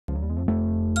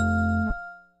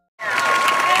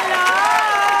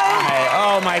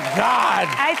my God.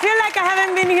 I feel like I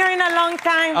haven't been here in a long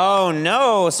time. Oh,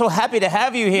 no. So happy to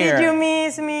have you here. Did you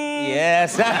miss me?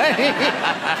 Yes.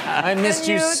 I missed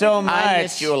you so much. I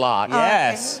missed you a lot.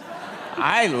 Yes. Okay.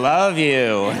 I love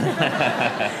you.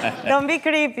 Don't be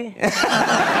creepy.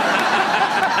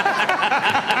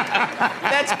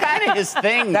 That's kind of his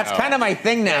thing. That's kind of my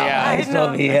thing now. Yeah. I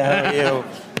know. You.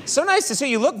 So nice to see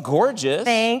you. You look gorgeous.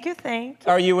 Thank you, thank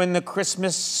you. Are you in the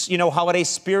Christmas, holiday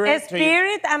spirit?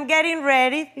 I'm getting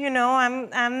ready.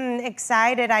 I'm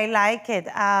excited. I like it.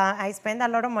 I spend a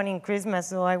lot of money in Christmas,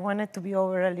 so I want it to be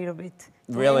over a little bit.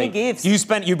 Really? Gifts.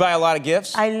 You buy a lot of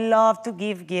gifts? I love to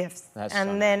give gifts. That's and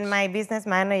so then nice. my business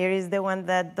manager is the one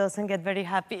that doesn't get very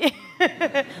happy.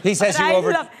 He says you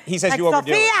overdo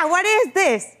Sofia, it. what is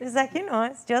this? It's like,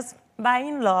 it's just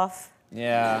buying love.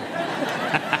 Yeah.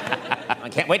 I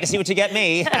can't wait to see what you get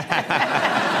me.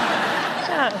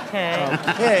 Okay.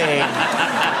 Okay.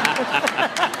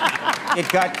 It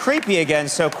got creepy again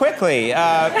so quickly.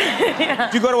 Yeah.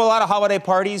 Do you go to a lot of holiday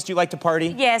parties? Do you like to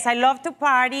party? Yes, I love to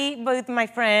party with my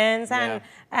friends,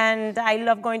 and I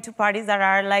love going to parties that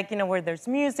are like, where there's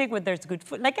music, where there's good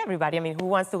food, like everybody. I mean, who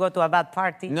wants to go to a bad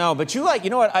party? No, but you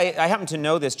know what? I happen to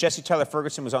know this. Jesse Tyler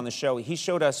Ferguson was on the show. He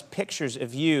showed us pictures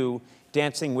of you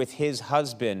dancing with his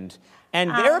husband. And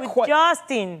they're with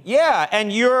Justin. Yeah,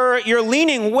 and you're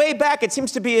leaning way back. It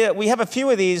seems to be we have a few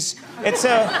of these. It's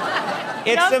a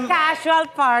casual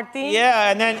party.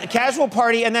 Yeah, and then a casual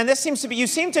party, and then this seems to be. You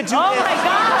seem to do. Oh my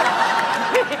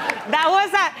God! That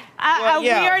was a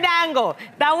weird angle.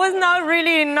 That was not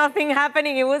really nothing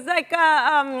happening. It was like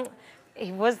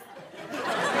it was.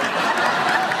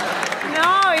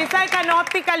 No, it's like an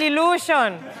optical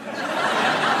illusion.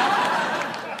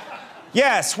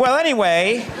 Yes. Well,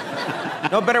 anyway.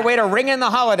 No better way to ring in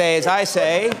the holidays, I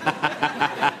say.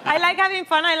 I like having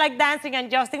fun, I like dancing,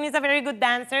 and Justin is a very good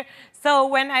dancer. So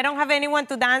when I don't have anyone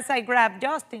to dance, I grab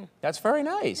Justin. That's very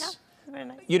nice. Yeah, very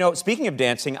nice. Speaking of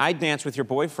dancing, I danced with your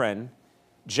boyfriend,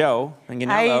 Joe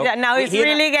Manganiello. Now it's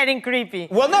really getting creepy.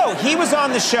 Well, no, he was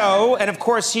on the show, and of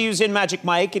course he was in Magic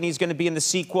Mike, and he's going to be in the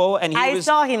sequel. And I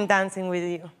saw him dancing with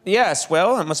you. Yes,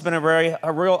 well, it must have been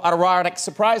a real erotic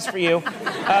surprise for you.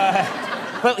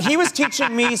 But he was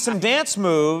teaching me some dance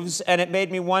moves, and it made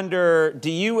me wonder,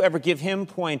 do you ever give him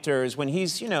pointers when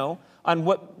he's, on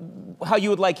how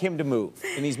you would like him to move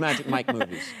in these Magic Mike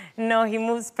movies? No, he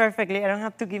moves perfectly. I don't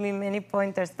have to give him many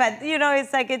pointers. But,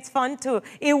 it's like,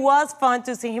 it was fun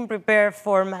to see him prepare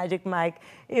for Magic Mike.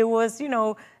 It was,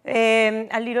 a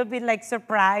little bit like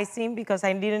surprising because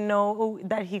I didn't know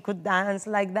that he could dance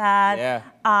like that. Yeah.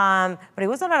 But it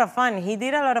was a lot of fun. He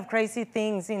did a lot of crazy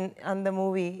things on the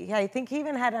movie. I think he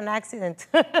even had an accident.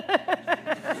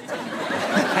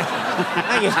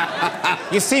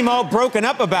 You seem all broken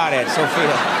up about it,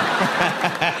 Sofia.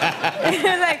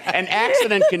 An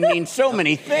accident can mean so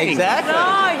many things. Exactly.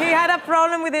 No, he had a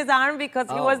problem with his arm because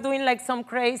he was doing like some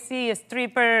crazy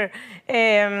stripper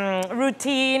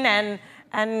routine,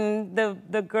 and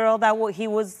the girl that he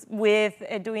was with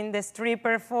doing the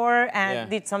stripper for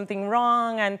did something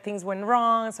wrong, and things went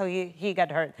wrong, so he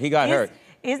got hurt. He got hurt.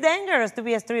 It's dangerous to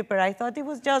be a stripper. I thought it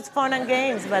was just fun and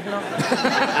games, but no.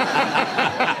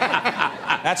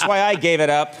 That's why I gave it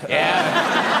up.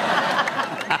 Yeah.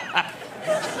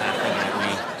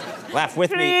 Laugh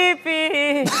with me.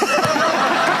 Creepy.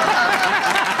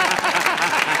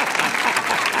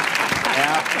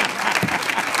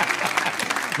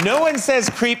 No one says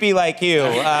creepy like you.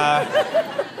 I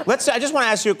just want to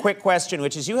ask you a quick question,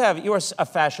 which is you're a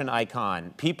fashion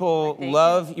icon. People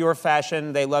love your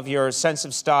fashion. They love your sense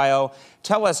of style.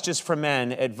 Tell us, just for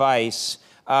men, advice.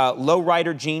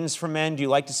 Low-rider jeans for men. Do you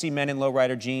like to see men in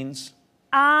low-rider jeans?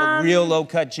 The real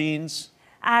low-cut jeans?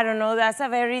 I don't know. That's a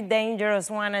very dangerous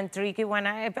one and tricky one.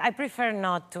 I prefer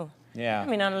not to. Yeah. I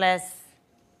mean, unless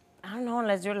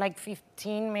you're like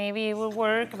 15, maybe it will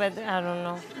work, but I don't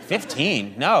know.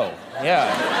 15? No.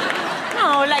 Yeah.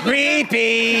 No, like...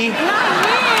 Creepy! Not me!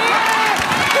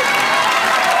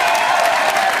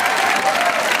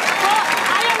 Well,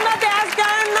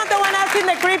 I'm not the one asking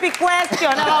the creepy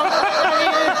question about...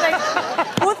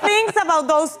 Who thinks about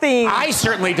those things? I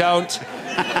certainly don't.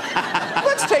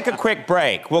 Let's take a quick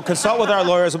break. We'll consult with our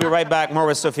lawyers. We'll be right back. More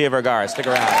with Sofia Vergara. Stick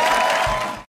around.